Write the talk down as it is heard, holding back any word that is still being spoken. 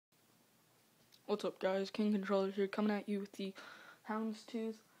What's up, guys? KingKontrollers here, coming at you with the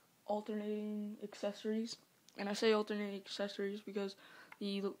Houndstooth alternating accessories. And I say alternating accessories because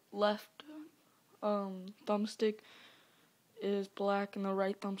the left thumbstick is black and the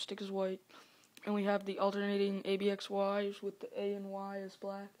right thumbstick is white. And we have the alternating ABXYs with the A and Y is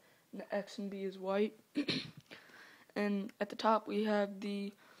black and the X and B is white. And at the top we have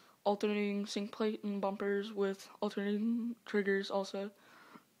the alternating sync plate and bumpers with alternating triggers also.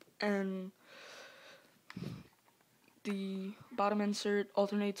 And the bottom insert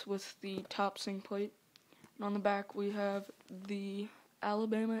alternates with the top sync plate. And on the back we have the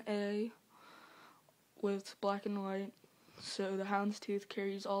Alabama A with black and white, so the Houndstooth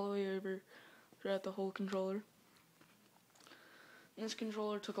carries all the way over throughout the whole controller. And this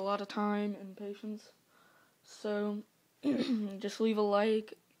controller took a lot of time and patience, so just leave a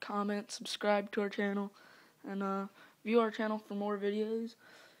like, comment, subscribe to our channel, and view our channel for more videos.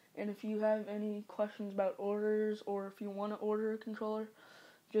 And if you have any questions about orders, or if you want to order a controller,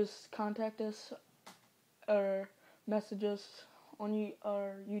 just contact us or message us on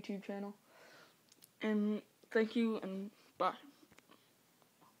our YouTube channel. And thank you, and bye.